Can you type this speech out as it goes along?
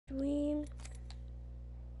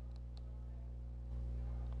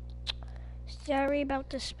Sorry about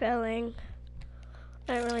the spelling.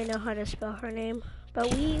 I don't really know how to spell her name, but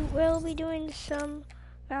we will be doing some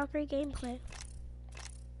Valkyrie gameplay.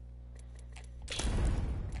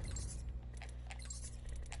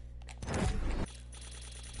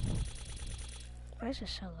 Why is it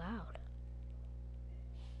so loud?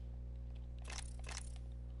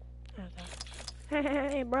 Okay.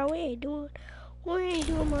 Hey bro, we ain't doing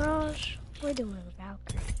Mirage. We're doing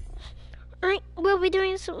Valkyrie. Alright, we'll be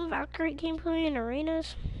doing some Valkyrie gameplay in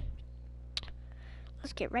arenas.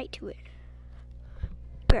 Let's get right to it.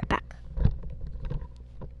 Be right back.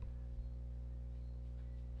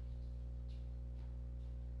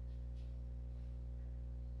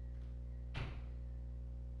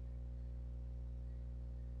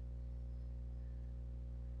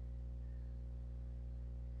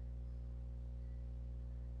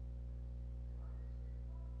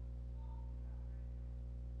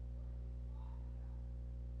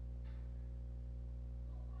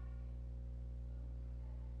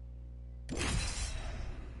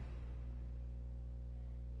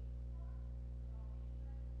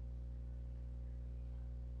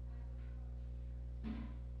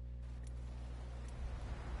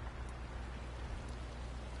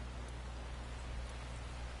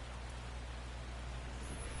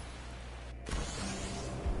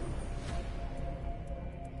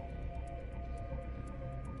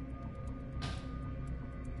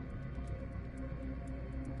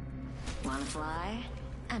 Wanna fly?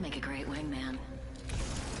 I make a great wingman.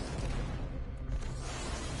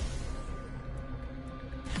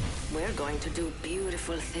 We're going to do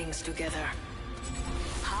beautiful things together.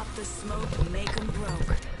 Pop the smoke, make 'em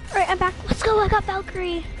broke. Alright, I'm back. Let's go. I got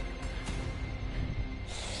Valkyrie.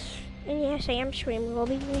 And yes, I am streaming. We'll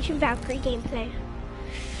be doing some Valkyrie gameplay.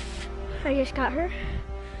 I just got her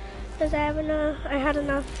because I had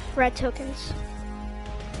enough red tokens.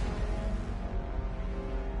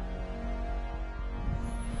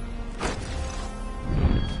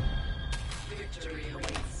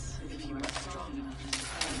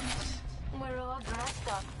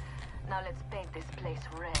 Now let's paint this place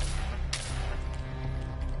red.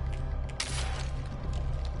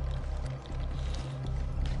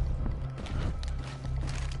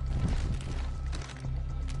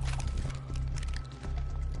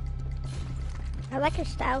 I like her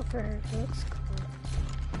style for her. It looks cool.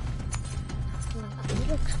 It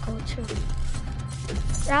looks cool too.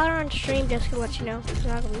 Now on stream, just to let you know, it's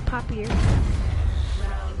not gonna be popular.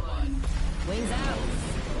 Round one. Wings out.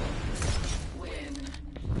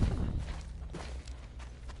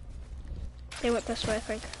 They went this way, I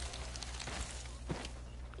think.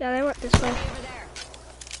 Yeah, they went this way. Over there.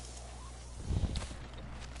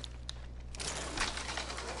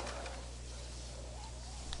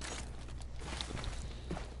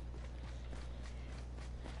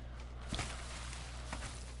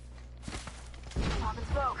 Pop and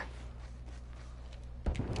smoke.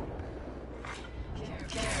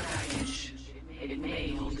 Care package. It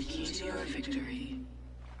may hold the key to your victory.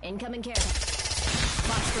 Incoming care.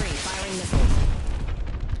 Box 3, firing missiles.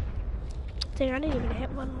 Dang, I didn't even hit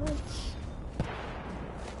one once.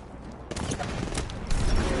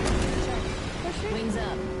 Wings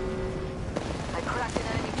up. I cracked an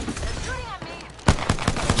enemy. They're shooting at me.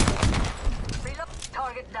 Reload.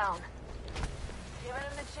 Target down. Give it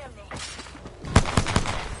in the chimney.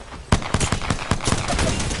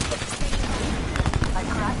 I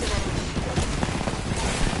cracked an enemy.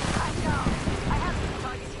 I'm down. I have some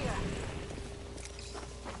targets here.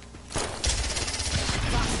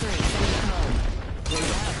 Box 3, sending it home.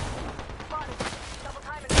 Wings up. Spotted. Double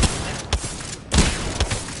time it.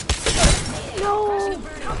 No!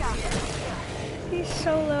 He's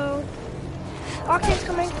so low. Octane's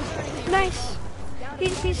coming. Nice.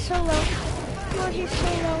 He's so low. Come on, he's so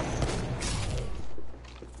low.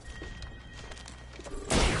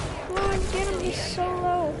 Come on, get him. He's so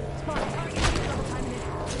low.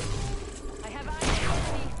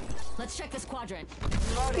 Let's check this quadrant.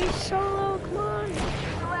 He's so low. Come on.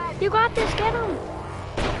 You got this. Get him.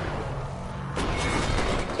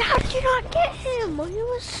 How did you not get him? He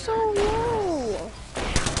was so low.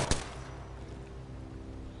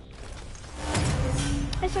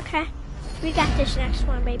 It's okay. We got this next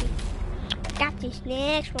one, baby. Got this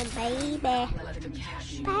next one, baby. Baby.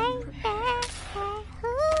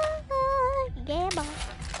 Yeah, boy.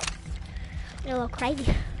 A little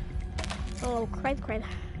crazy. A little crazy.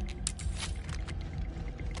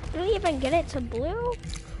 Did we even get it to blue?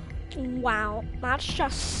 Wow, that's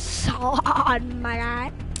just solid, my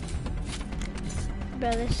guy.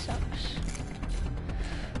 Bro, this sucks.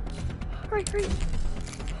 Hurry.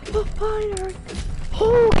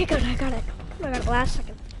 Oh, okay, good, I got it last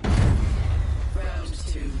second.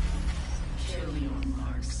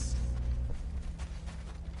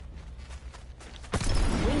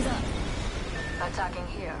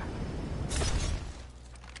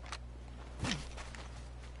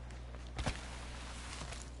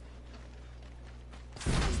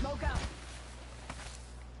 Smoke out.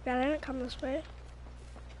 Yeah, they didn't come this way.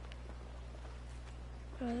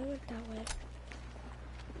 Oh, they went that way.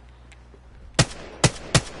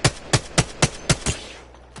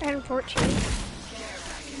 And 14.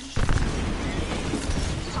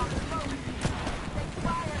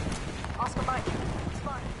 Oscar Mike.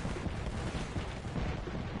 Spot.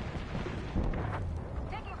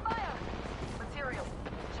 Taking fire. Material.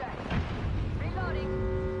 Check. Reloading.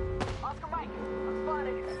 Oscar Mike. I'm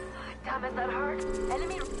spotted. Damn it, that hurt.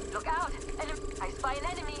 Enemy. Look out. I spy an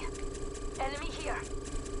enemy. Enemy here.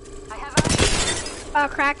 I have a...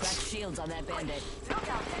 Cracks. Crack shields on that bandit. Look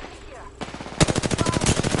out. Enemy here.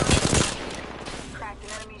 Cracked an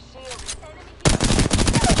enemy shield. Enemy here.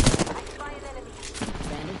 I spy an enemy.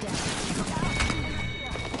 Bandit down. Look out. Enemy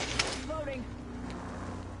here. Loading.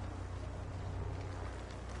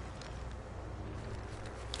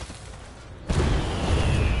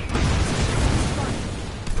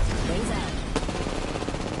 Wings out.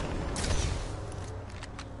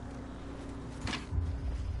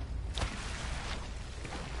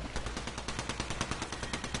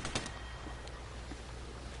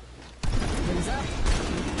 Wings up.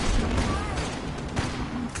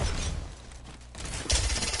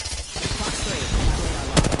 Fox 3.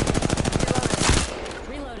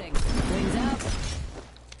 Reloading. Wings out.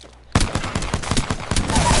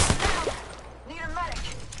 Need a medic.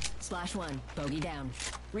 Splash 1. Bogey down.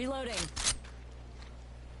 Reloading.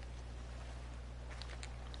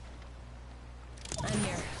 I'm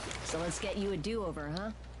here. So let's get you a do-over,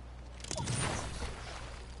 huh?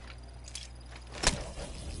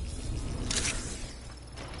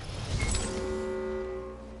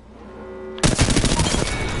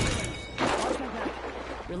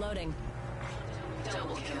 Reloading.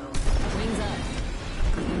 Double kill. Wings up.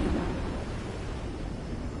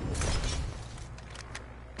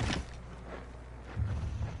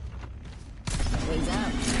 Wings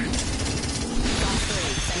out. Fox 3.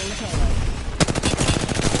 Sending the payload.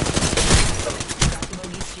 Crack the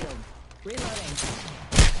bogey's shield. Reloading.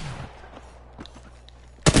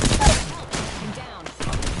 I'm down.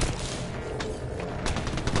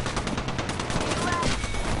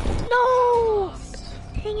 No!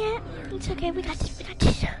 Dang it. It's okay, we got this, we got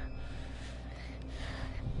this.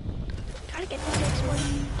 Gotta get the next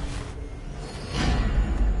one.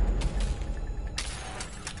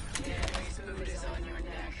 The enemy's boot is on your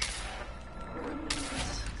neck.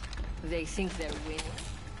 They think they're winning.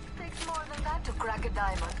 Takes more than that to crack a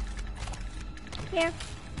diamond. Here.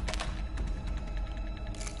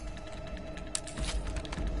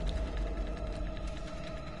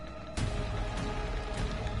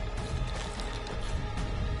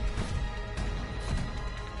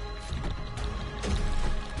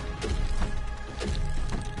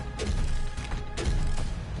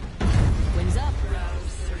 Wings up. Round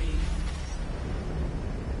 3.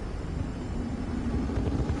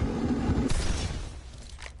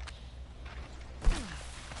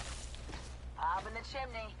 Up in the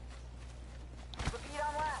chimney. Repeat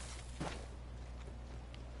on left.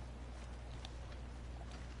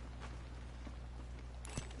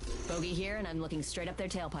 Bogey here, and I'm looking straight up their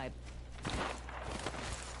tailpipe.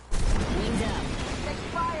 Wings up. Take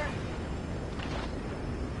fire.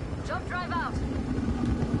 Jump drive out.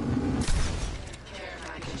 Care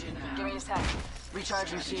package inbound. Give me a sec.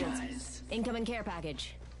 Recharging shields. Incoming care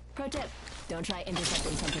package. Pro tip: don't try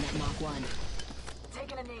intercepting something at Mach 1.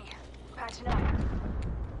 Taking a knee. Patching up.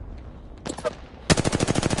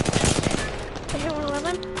 I hit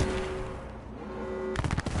 111.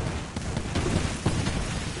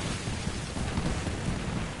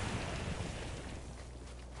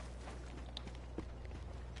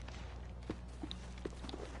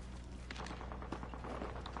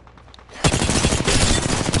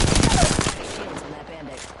 Shields on that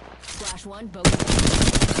bandit. Splash 1, bogey.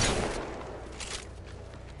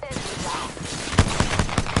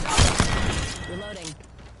 Reloading.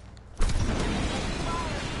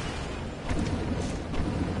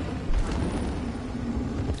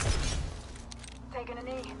 Taking a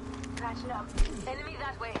knee. Patching up. Enemy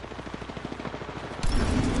that way.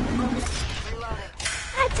 Reloading.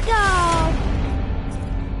 Let's go!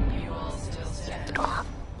 You all still stand. The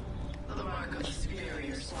mark of the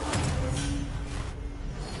superior squad.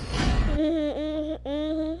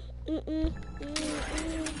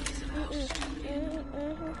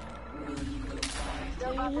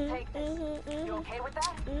 Still about to take this. You okay with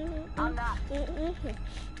that? I'm not.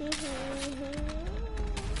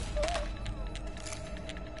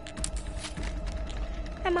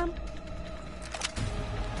 Hi, Mom.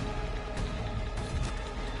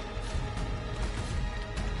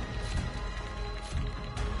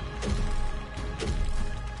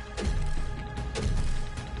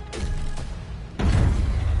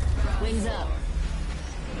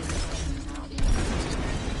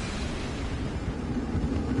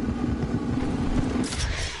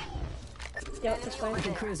 Yep, this way. We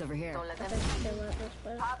can cruise over here. Don't let I them think they went this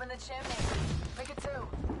way. pop in the chimney. Pick it two.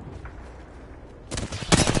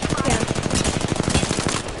 Yeah.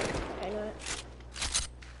 I know it.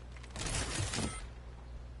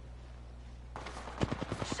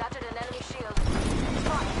 Shattered an enemy shield.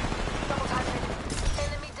 Spot. Double timing.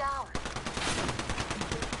 Enemy down.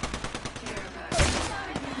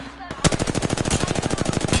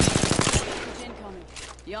 Incoming.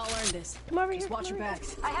 Y'all earned this. Come over here. Just watch Come your over here.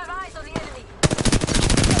 backs. I have eyes on the enemy.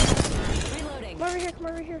 Reloading. Come over here. Come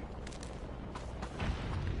over here.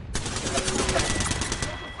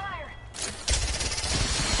 Open fire.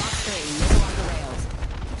 Box 3, middle on the rails.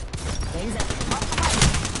 Things up.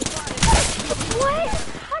 What?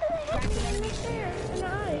 How did they hit me in midair? In the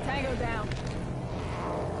eye? Tango down.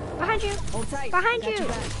 Behind you. Hold tight. Behind Got you. your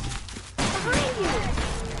back. Behind you.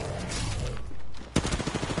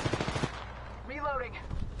 Reloading.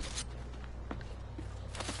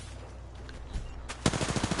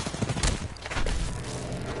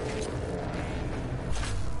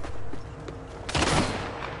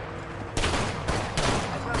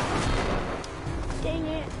 Dang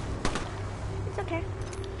it. It's okay.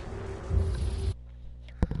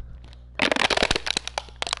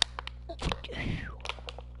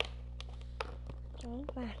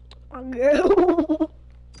 I'll go.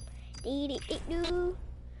 Dee-dee-dee-doo.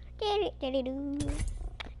 Dee-dee-dee-doo.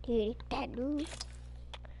 Dee-dee-dee-doo.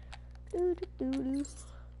 Doo-doo-doo-doo.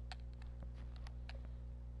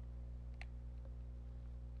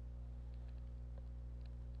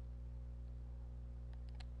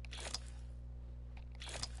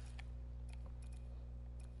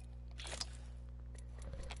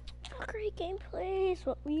 Great gameplay is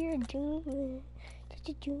what we are doing.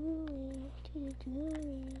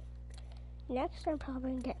 Next, I'm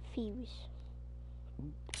probably gonna get Thieves.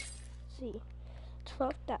 See,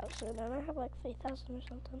 12,000, and I have like 3,000 or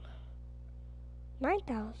something.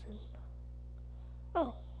 9,000.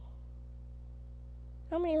 Oh,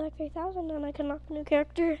 how many like 3,000? And I can unlock a new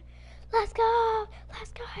character. Let's go!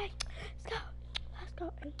 Let's go! Hey, let's go! Let's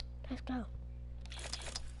go! Let's go!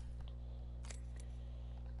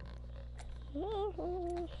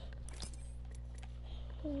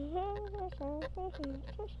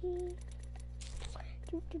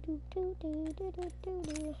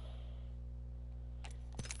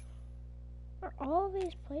 Are all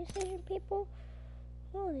these PlayStation people?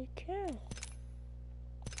 Holy cow.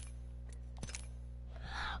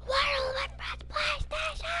 What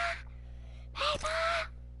PlayStation? People!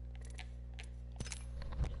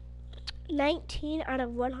 19 out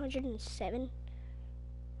of 107.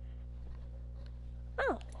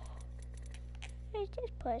 Oh. Where's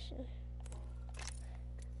this person?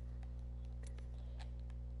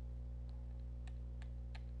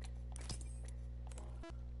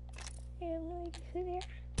 I have no idea who they are.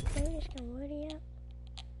 I'm just gonna worry out.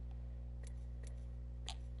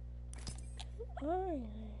 Who are they?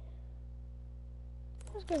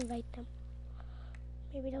 Let's go invite them.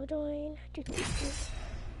 Maybe they'll join.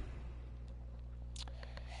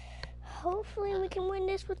 Hopefully we can win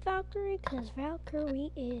this with Valkyrie, because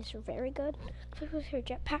Valkyrie is very good. Especially with her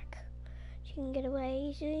jetpack. She can get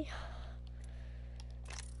away easily.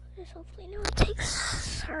 Just hopefully no one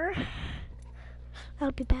takes her. That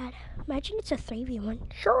would be bad. Imagine it's a 3v1.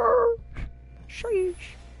 Sure.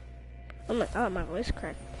 Sheesh. Oh my voice is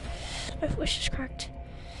cracked. My voice is cracked.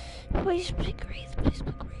 Please be great. Please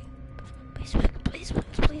be great. Please.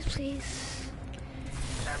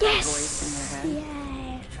 Yes! Voice in their head.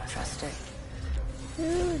 Yay. Trust it.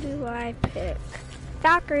 Who do I pick?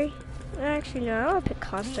 Valkyrie. Actually, no, I'll pick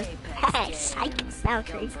Costa. Hey, psych,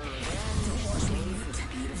 Valkyrie.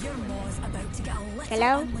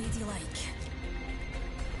 Hello?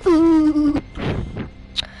 Ooh.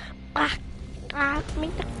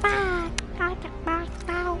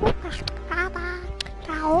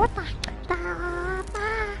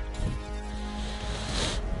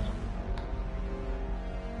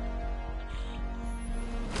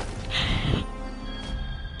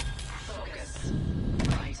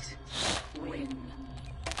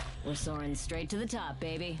 We're soaring straight to the top,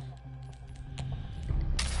 baby.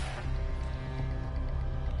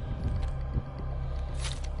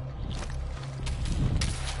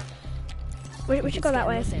 We should go that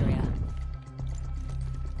way. This area.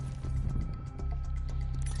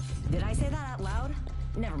 Did I say that out loud?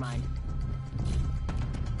 Never mind.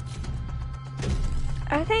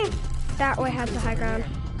 I think that way has the high ground.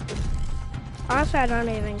 Honestly, I don't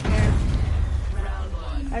even care.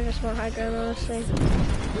 I just want high ground, honestly.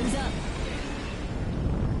 Who's up?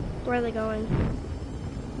 Where are they going?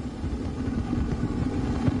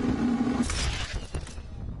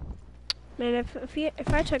 Man, if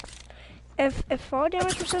If fall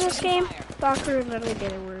damage was in this game, Valkrie would literally be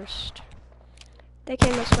the worst. They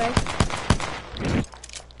came this way.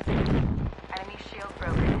 Enemy shield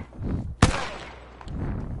broken.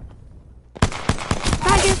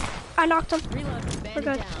 Behind you! I knocked him. Reload. We're Bandit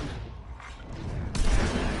good. down.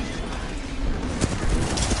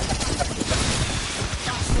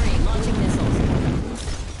 Fox 3, launching missiles.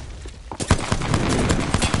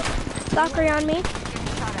 Valkrie on me.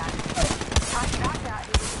 Shot at. I got that.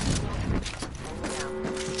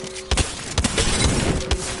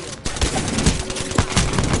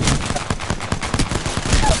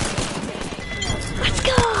 Let's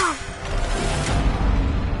go!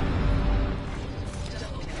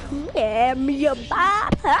 Yeah, me a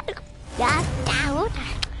bop. That's out.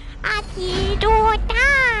 I see do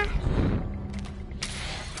that.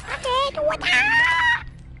 I see do that.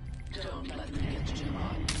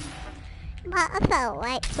 But I felt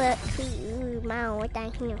like for you, my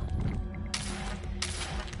thank you.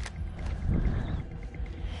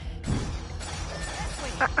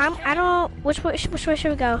 I don't. Which way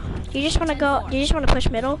should we go? You just want to go? You just want to push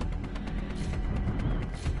middle?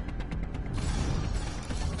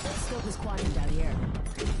 Scope is quadrant out here.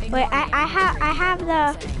 Wait, I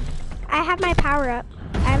have my power up.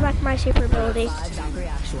 I have like my super abilities. 5 Valkyrie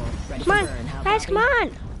actual. Ready Come to on, burn. How guys, copy? come on,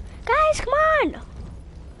 guys, come on,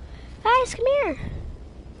 guys, come here.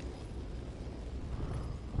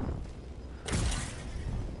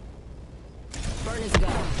 Burn is go.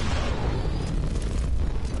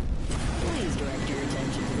 Please direct your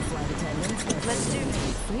attention to the flight attendants. Let's do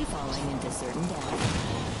free falling into certain death.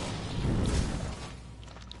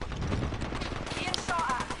 Being shot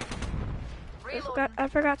at. Reloading. I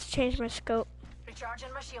forgot to change my scope.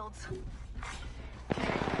 Recharging my shields.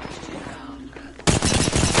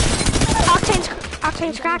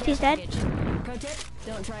 Octane's cracked. He's dead. Pro tip,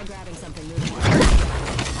 don't try grabbing something moving.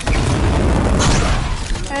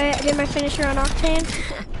 I did my finisher on Octane.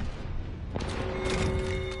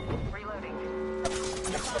 Reloading.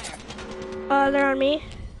 They're on me.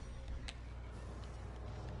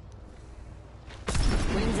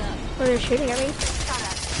 Wings up. Oh, they're shooting at me. Shot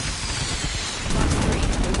at. Fox 3,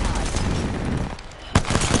 coming pod.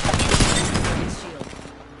 Raise shield.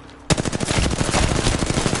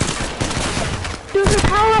 Dude, the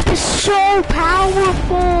power up is so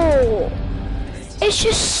powerful. It's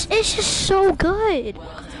just so good.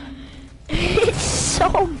 It's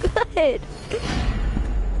so good.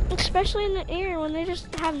 Especially in the air when they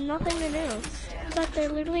just have nothing to do. It's like they're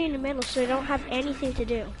literally in the middle, so they don't have anything to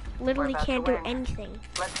do. Literally can't do anything.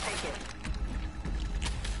 Let's take it.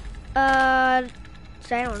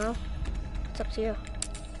 So I don't know. It's up to you.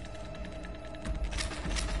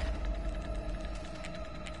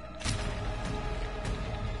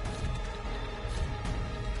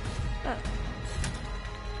 Oh.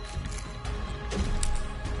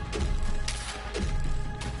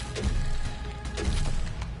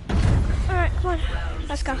 Alright, come on.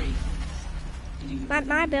 Let's go.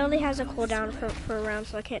 My ability has a cooldown for a round,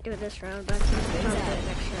 so I can't do it this round, but I can probably do it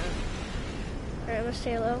next round. Alright, let's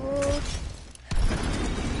stay level.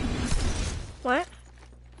 What?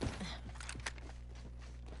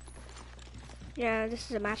 Yeah, this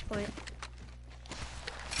is a match point.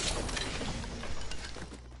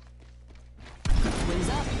 Wings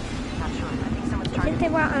up. Not sure. I think someone's I trying think to they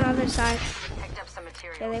were on the other side. picked up some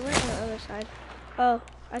material. Yeah, they were on the other side. Oh,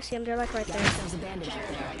 I see them. They're like right Got there. ourselves a bandit out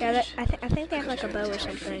there. Yeah, I think they have like a bow or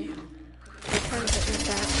something. They're trying to hit me with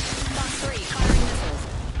that. Fox 3, firing missiles.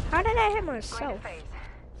 How did I hit Going myself? to phase.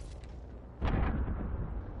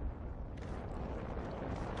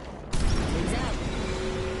 Wings out.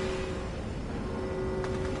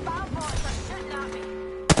 Bomb bots are shooting at me.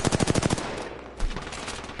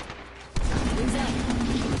 Wings up.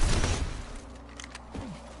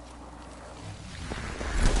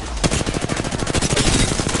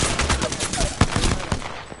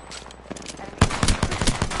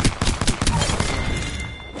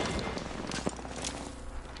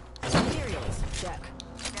 Materials. Check.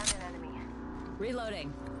 Down an enemy.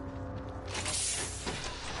 Reloading.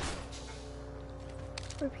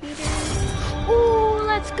 Repeating. Ooh,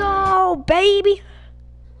 let's go, baby.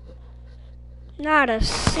 Not a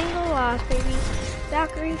single loss, baby.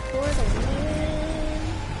 Valkyrie for the win.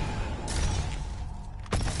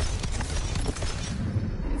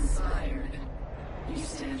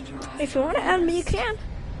 If you want to end me, you can.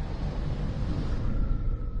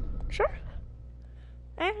 Sure.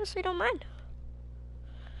 I honestly don't mind.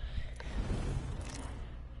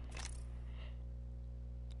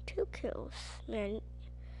 Two kills. Man,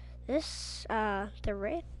 this, the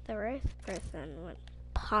Wraith person went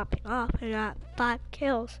popping off and got 5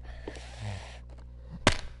 kills.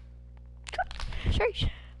 Search.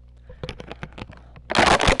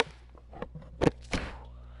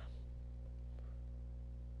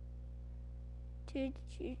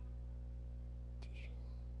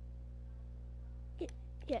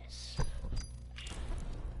 Yes.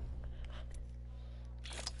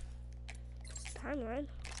 Timeline.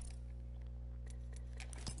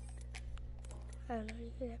 I don't know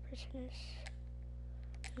who that person is.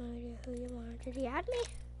 No idea who you are. Did he add me?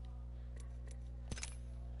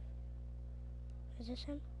 Is this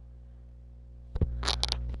him?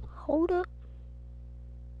 Hold up.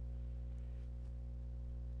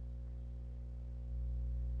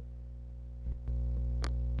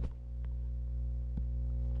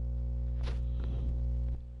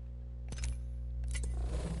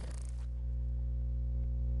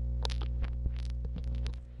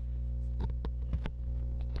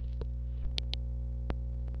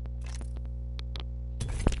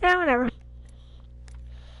 No, whatever.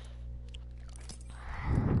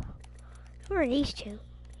 Who are these two?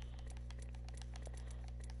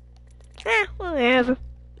 Whatever.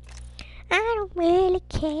 I don't really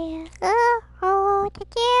care. Oh, to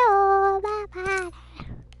do my body.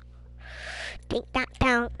 Think that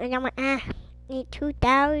down, and I'm like, need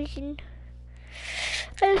 2,000.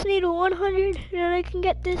 I just need a 100, and then I can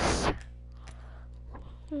get this.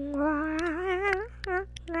 Yeah.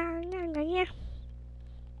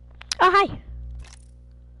 Oh, hi.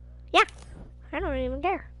 Yeah, I don't even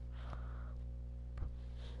care.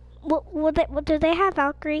 What do they have,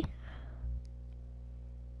 Valkyrie?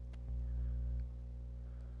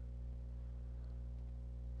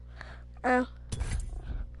 Oh.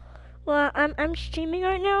 Well, I'm streaming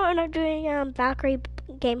right now, and I'm doing Valkyrie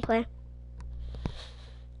gameplay.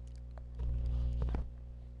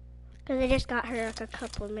 Cause I just got her like a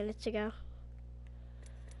couple of minutes ago.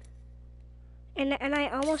 And I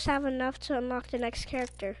almost have enough to unlock the next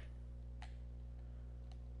character.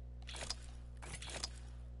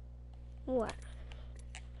 What?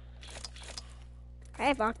 I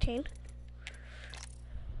have Octane.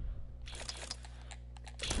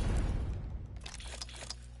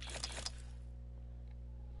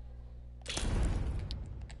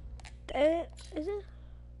 Is it?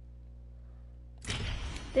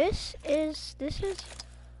 This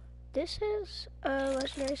is a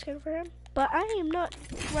legendary skin for him. But I am not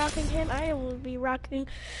rocking him. I will be rocking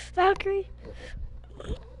Valkyrie.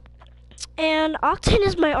 And Octane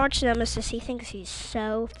is my arch nemesis. He thinks he's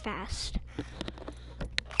so fast.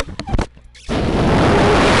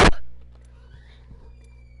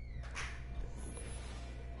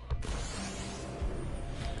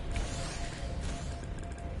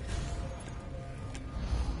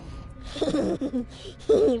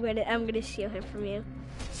 I'm gonna steal him from you.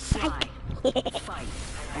 Fight.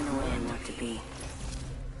 I know where I want to be.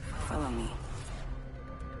 Follow me.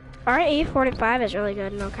 Our E45 is really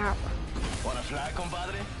good, no cap. Wanna fly,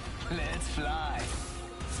 compadre? Let's fly.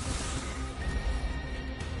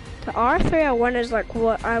 The R301 is like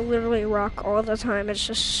what I literally rock all the time. It's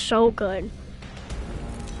just so good.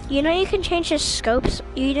 You know you can change the scopes.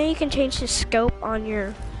 You know you can change the scope on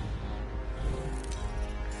your.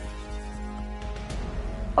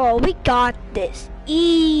 Oh, we got this.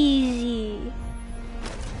 Easy.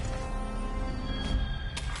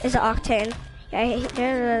 Is it Octane? Yeah,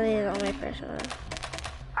 they're really the only person.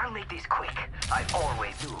 I'll make this quick. I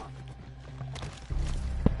always do.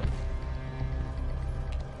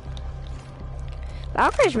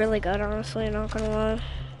 Valkyrie's really good, honestly, not gonna lie.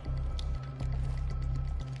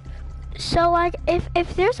 So, like,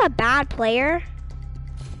 if there's a bad player,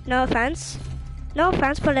 no offense,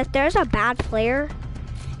 but if there's a bad player,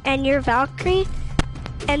 and you're Valkyrie,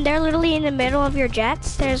 and they're literally in the middle of your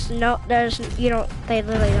jets, they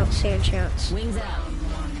literally don't stand a chance. Wings out.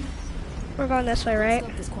 We're going this way, right?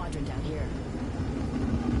 Scope this quadrant down here.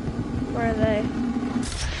 Where are they?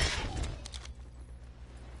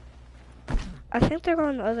 I think they're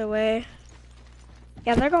going the other way.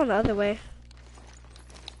 Yeah, they're going the other way.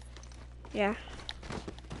 Yeah.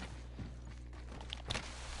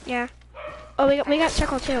 Yeah. Oh, we got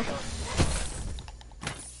Chuckle too.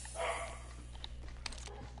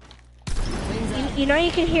 You know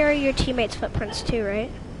you can hear your teammates' footprints too,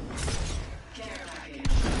 right?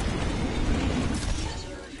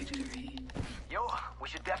 Yo, we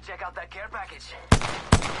should def check out that care package.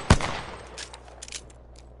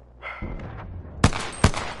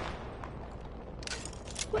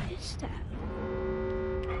 What is that?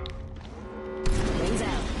 Wings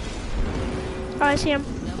out. Oh, I see him.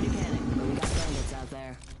 Nobody panic, but we got bandits out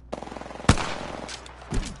there.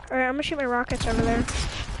 Alright, I'm gonna shoot my rockets over there.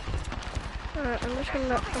 Alright, I'm just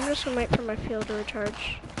gonna wait for my field to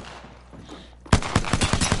recharge.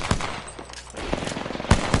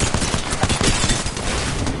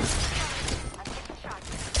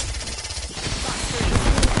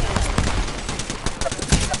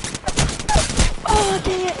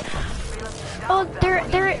 No, they're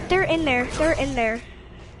in there. They're in there.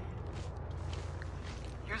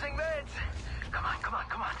 Using meds. Come on, come on,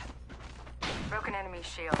 come on. Broken enemy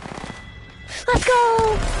shield. Let's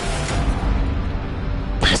go!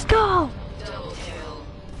 Let's go! Double kill.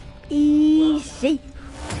 Easy.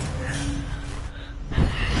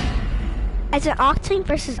 It's an Octane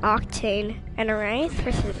versus Octane, and a Wraith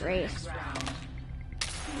versus Wraith.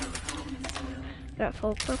 Got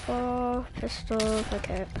full purple, pistols,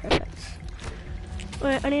 okay, perfect.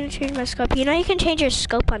 Wait, I need to change my scope. You know you can change your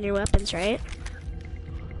scope on your weapons, right?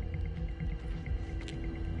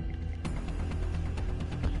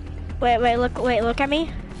 Wait, look at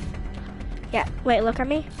me. Yeah, wait, look at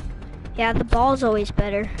me. Yeah, the ball's always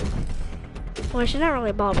better. Well, she's not really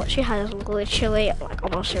a ball, but she has literally like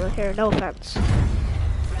almost zero hair. No offense.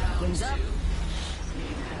 Wings up.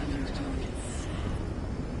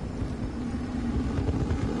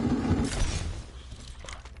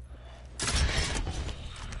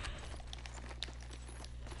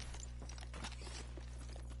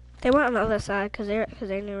 They went on the other side because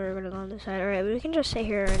they knew we were gonna go on this side. All right, we can just sit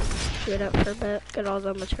here and do it up for a bit. Get all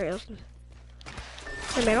the materials in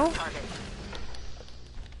the middle.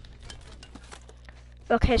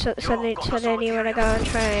 Okay, so then you wanna go and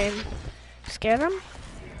try and scare them?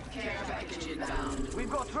 Care package inbound.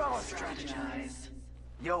 We've got trouble. Strategize.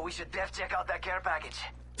 Yo, we should def check out that care package.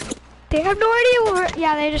 They have no idea where.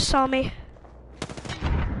 Yeah, they just saw me.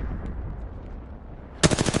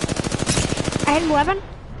 I hit him 11.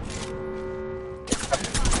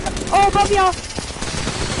 Oh, above y'all.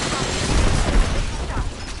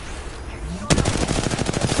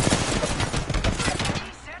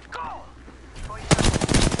 Set, go.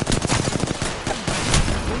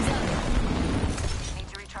 Need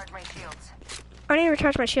to recharge my shields. I need to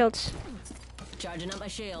recharge my shields. Charging up my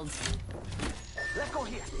shields. Let's go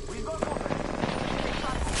here. We've got movement.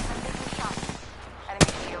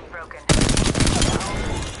 Enemy shield broken.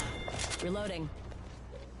 Reloading.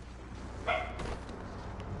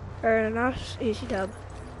 Or not easy dub.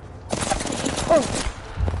 Oh.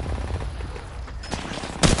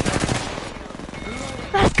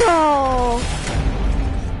 Let's go.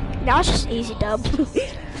 That was just easy dub.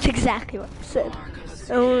 That's exactly what I said.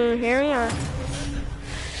 Oh, here we are.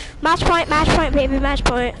 Match point, baby, match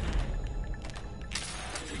point.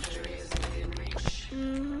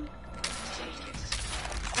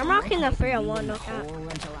 I'm rocking the 301, no cap.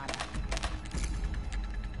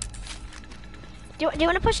 Do you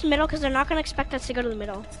want to push the middle? Because they're not going to expect us to go to the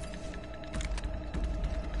middle.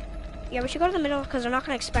 Yeah, we should go to the middle because they're not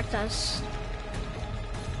going to expect us.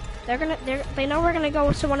 They know we're going to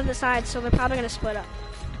go to one of the sides, so they're probably going to split up.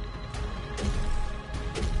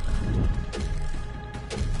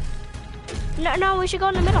 No, we should go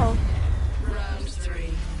in the middle. Round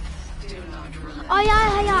 3. Do not run. Oh,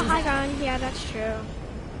 yeah, high ground. Yeah, that's true.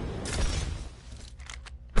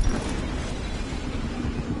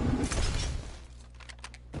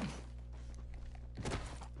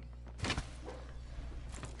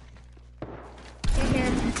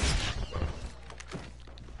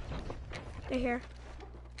 They're here.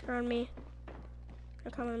 They're on me.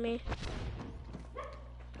 They're coming to me.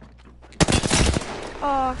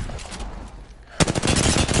 Oh.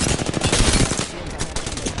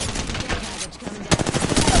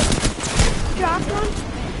 Dropped one.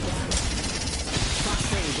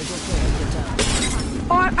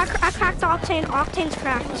 Oh, I cracked the Octane. Octane's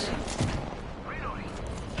cracked.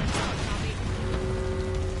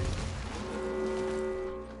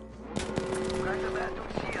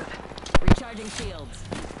 Recharging shields.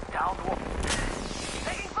 Down one.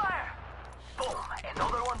 Taking fire. Boom.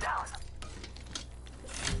 Another one down.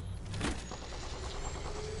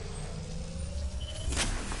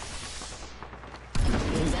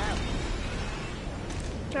 Wings out.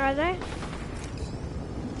 Are they?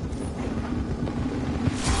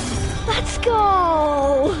 Let's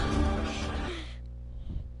go!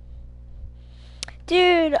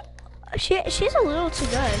 Dude, she's a little too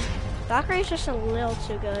good. Valkrie's just a little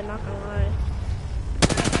too good, not gonna lie.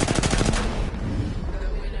 The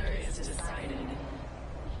winner is decided.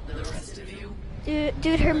 The rest of you.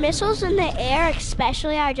 Dude, her missiles in the air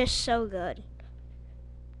especially are just so good.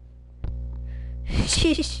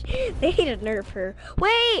 They need to nerf her.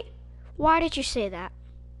 Wait! Why did you say that?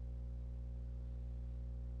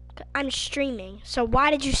 I'm streaming, so why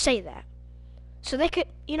did you say that? So they could,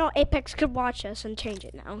 Apex could watch us and change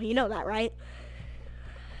it now. You know that, right?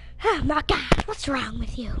 Oh my God, what's wrong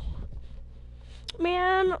with you?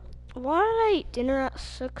 Man, why did I eat dinner at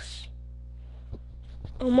 6?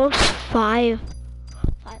 Almost 5.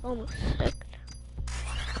 5, almost 6.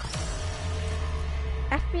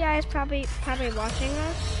 FBI is probably watching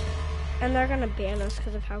us. And they're gonna ban us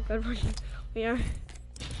because of how good we are.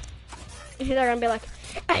 They're gonna be like,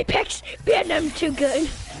 Apex, ban them too good.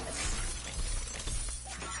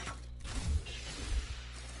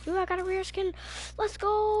 Ooh, I got a rare skin. Let's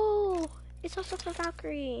go. It's also for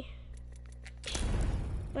Valkyrie.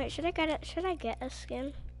 Wait, should I get a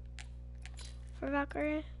skin for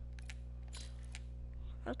Valkyrie?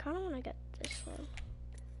 I kind of want to get this one.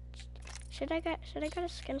 Should I get a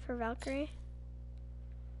skin for Valkyrie?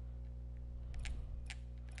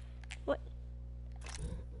 What?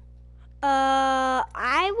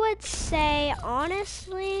 I would say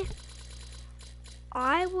honestly,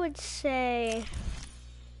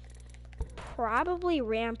 probably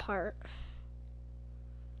Rampart.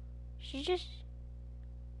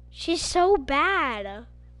 She's so bad.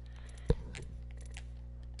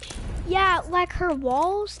 Yeah, like her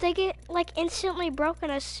walls, they get like instantly broken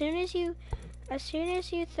as soon as you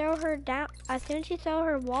throw her down. As soon as you throw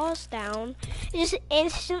her walls down, it just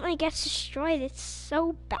instantly gets destroyed. It's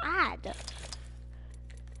so bad.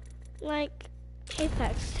 Like,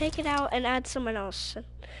 Apex, take it out and add someone else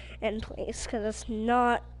in place, because it's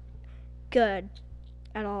not good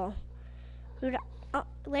at all.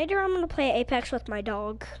 Later I'm gonna play Apex with my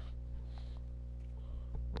dog.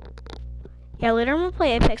 Yeah, later I'm gonna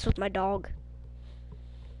play Apex with my dog.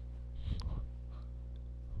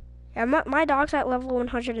 Yeah, my dog's at level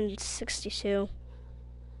 162.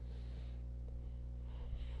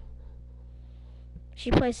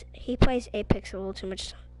 He plays Apex a little too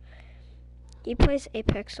much. He plays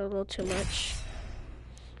Apex a little too much.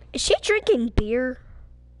 Is she drinking beer?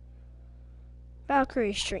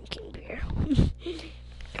 Valkyrie's drinking beer.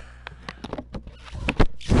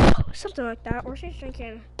 Something like that, or she's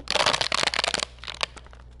drinking.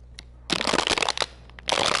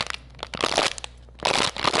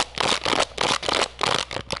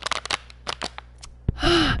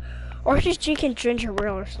 Or she's drinking ginger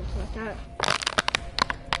ale or something like that.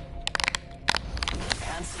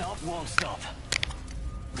 Can't stop, won't stop.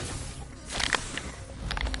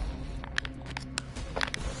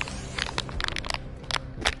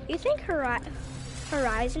 You think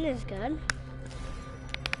Horizon is good?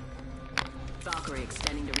 Valkyrie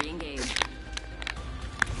extending to re-engage.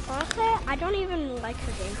 Honestly, I don't even like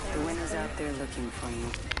her gameplay. The winner's out there looking for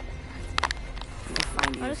you. We'll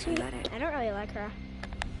find you if you Honestly, let it. I don't really like her.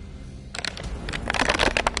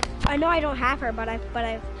 I know I don't have her, but I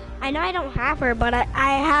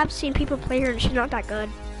have seen people play her and she's not that good.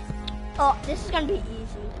 Oh, this is gonna be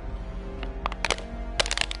easy.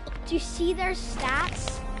 Do you see their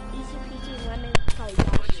stats? Easy peasy lemon. Probably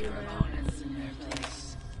got you.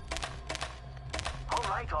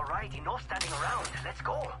 All right, enough standing around. Let's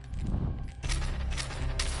go.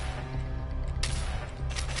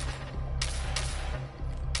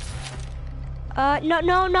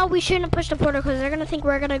 No, we shouldn't push the portal because they're gonna think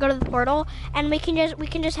we're gonna go to the portal, and we can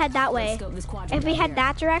just head that way. If we head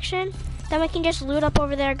that direction, then we can just loot up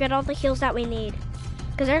over there, get all the heals that we need,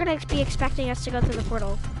 because they're gonna be expecting us to go through the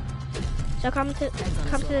portal. So come to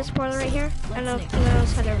this portal right here, and then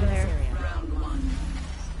let's head over there.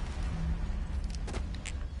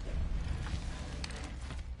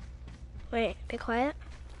 Wait, be quiet.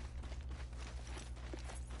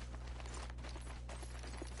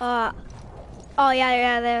 Oh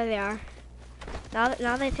yeah, there they are.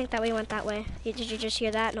 Now they think that we went that way. Did you just hear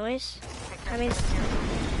that noise? I mean,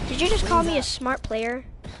 did you just call me a smart player?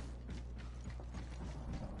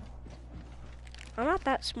 I'm not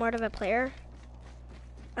that smart of a player.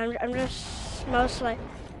 I'm just mostly.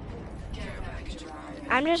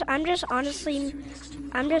 I'm just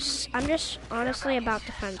honestly about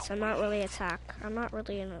defense. I'm not really attack. I'm not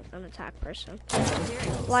really an attack person.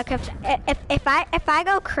 Like if I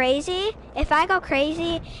go crazy,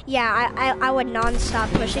 yeah, I would non-stop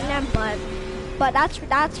pushing them, but that's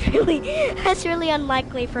really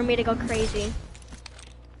unlikely for me to go crazy.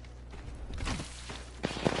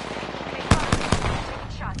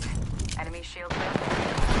 Shot. Enemy shield.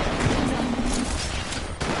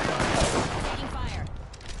 Taking fire.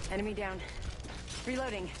 Enemy down.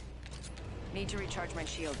 Reloading. Need to recharge my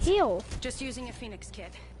shields. Heal. Just using a Phoenix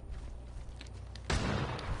kit.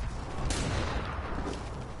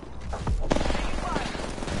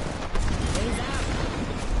 Wings out.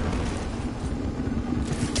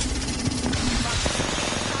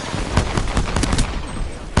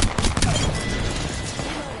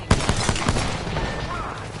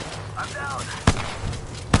 I'm down.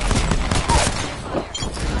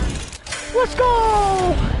 Let's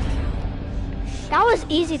go! That was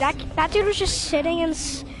easy. That dude was just sitting in.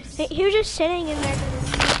 He was just sitting in there.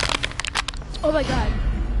 Oh my god!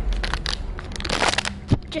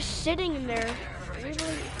 Just sitting in there.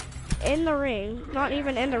 in the ring. Not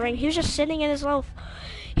even in the ring. He was just sitting in his loaf.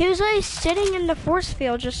 He was like sitting in the force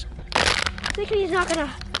field, just thinking he's not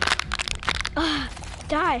gonna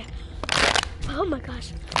die. Oh my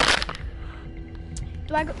gosh.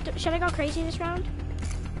 Should I go crazy this round?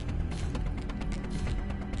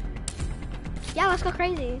 Yeah, let's go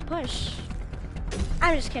crazy. Push.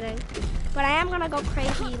 I'm just kidding. But I am gonna go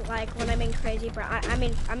crazy, like when I mean crazy, bro. I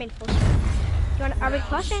mean full speed. Are we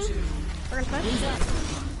pushing? We're gonna push.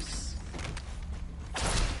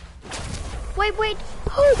 Wait.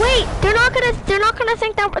 Oh wait, they're not gonna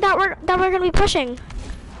think that we're gonna be pushing.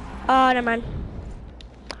 Oh, never mind.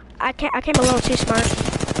 I came a little too smart.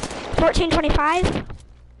 14:25.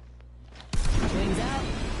 Wings out.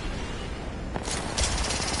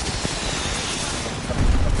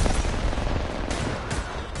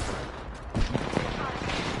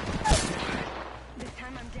 This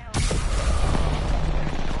time I'm down.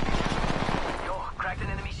 Yo, cracked an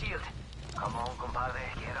enemy shield. Come on, compadre,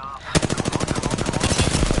 get up.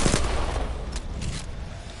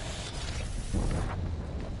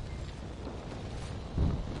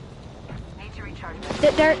 Need to recharge.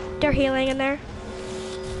 They're healing in there.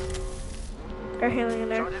 They're healing in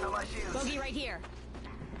there. Charging on my shield. Bogey right here.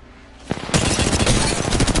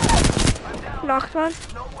 I'm down. Knocked one.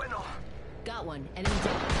 No bueno. Got one. Enemy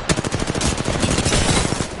down.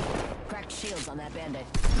 Cracked shields on that bandit.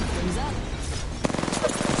 Wings up.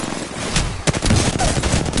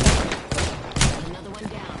 Got another one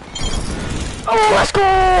down. Oh, let's go!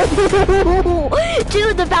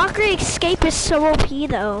 Dude, the Valkyrie escape is so OP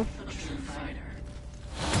though.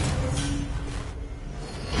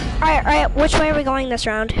 Alright, which way are we going this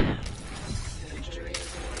round?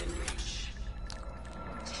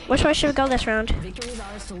 Which way should we go this round? Victory is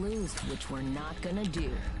ours to lose, which we're not gonna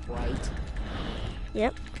do, right?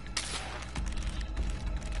 Yep.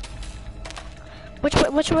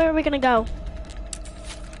 Which way are we gonna go?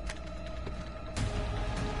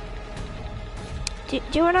 Do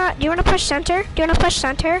you wanna push center? Do you wanna push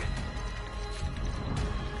center?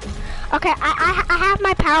 Okay, I have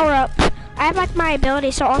my power up. I have like my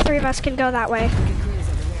ability, so all three of us can go that way.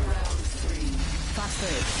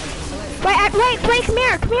 Wait,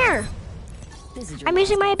 come here. I'm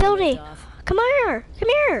using my ability. Come here.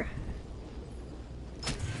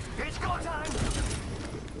 It's go time.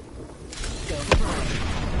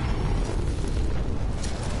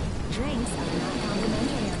 Drinks are not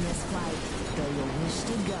complimentary on this flight, though you wish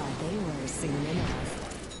to God they were soon enough.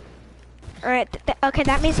 Alright, okay,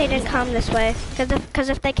 that means they didn't come this way. Because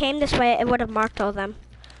if they came this way, it would have marked all of them.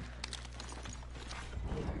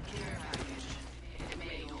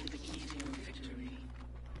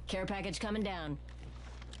 Care package coming down.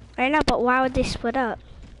 I know, but why would they split up?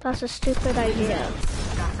 That's a stupid idea.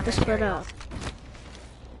 To split up.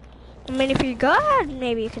 I mean, if you're good,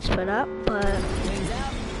 maybe you could split up, but Wings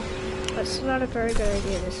out. it's not a very good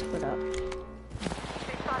idea to split up. They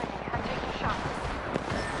spotted me. I'm taking shots.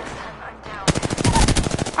 This time I'm down.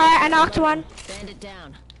 Alright, I knocked one. Bandit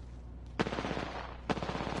down.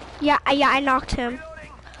 Yeah, I knocked him.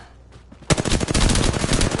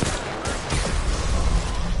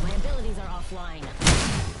 My abilities are offline.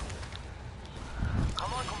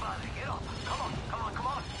 Come on, compadre, get up. Come on.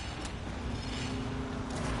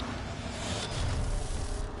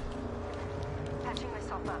 Patching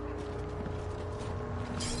myself up.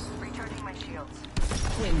 Recharging my shields.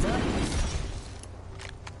 Wings up.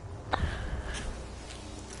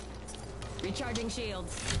 Recharging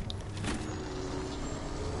shields.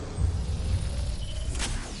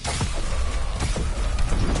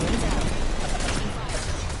 Wings out. Taking fire.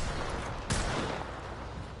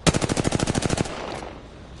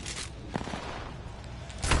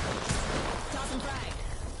 Toss and frag.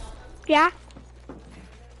 Yeah?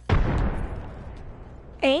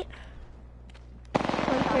 8.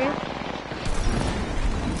 1, 3.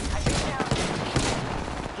 I get down.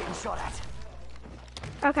 Getting shot at.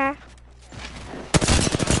 Okay.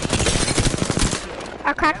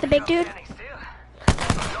 I cracked the big dude. Standing still.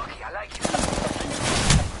 Lucky, I like you.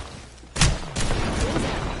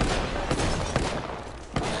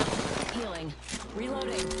 Healing.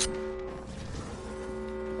 Reloading.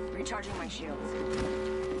 Recharging my shields.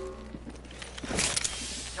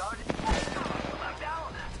 Charge. I'm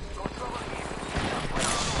down. Go throw again.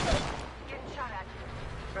 Getting shot at.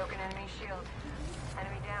 Broken enemy shield.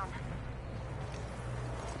 Enemy down.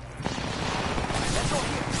 Let's go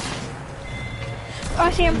here. Oh,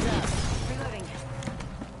 I see him. Reloading.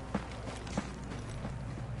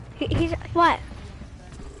 He's what?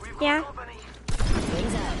 We've got Yeah. company.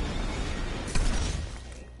 Wings out.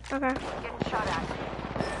 Okay. Getting shot at.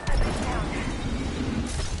 Enemy down.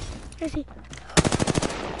 Where is he?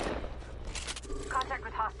 Contact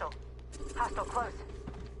with hostile. Hostile close.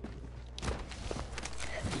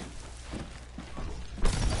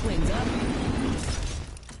 Wings up.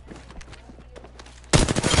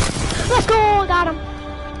 Let's go! Got him.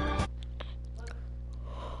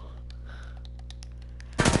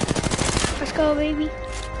 Let's go, baby.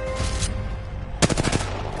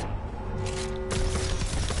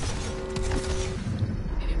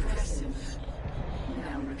 Impressive.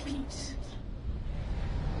 Now repeat.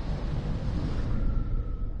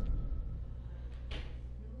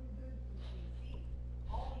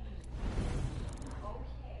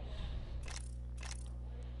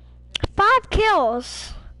 Five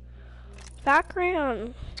kills. Valkrie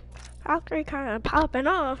kind of popping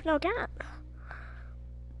off. No doubt.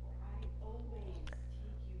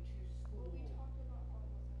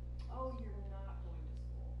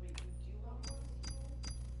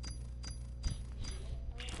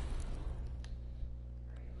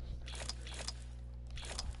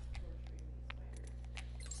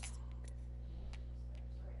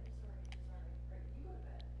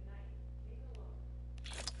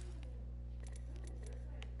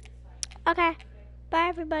 Okay. Bye,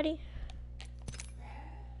 everybody.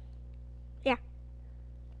 Yeah.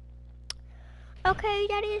 Okay,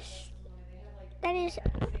 that is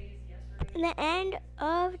the end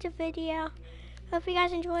of the video. Hope you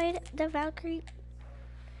guys enjoyed the Valkrie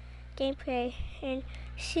gameplay, and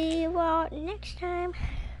see you all next time.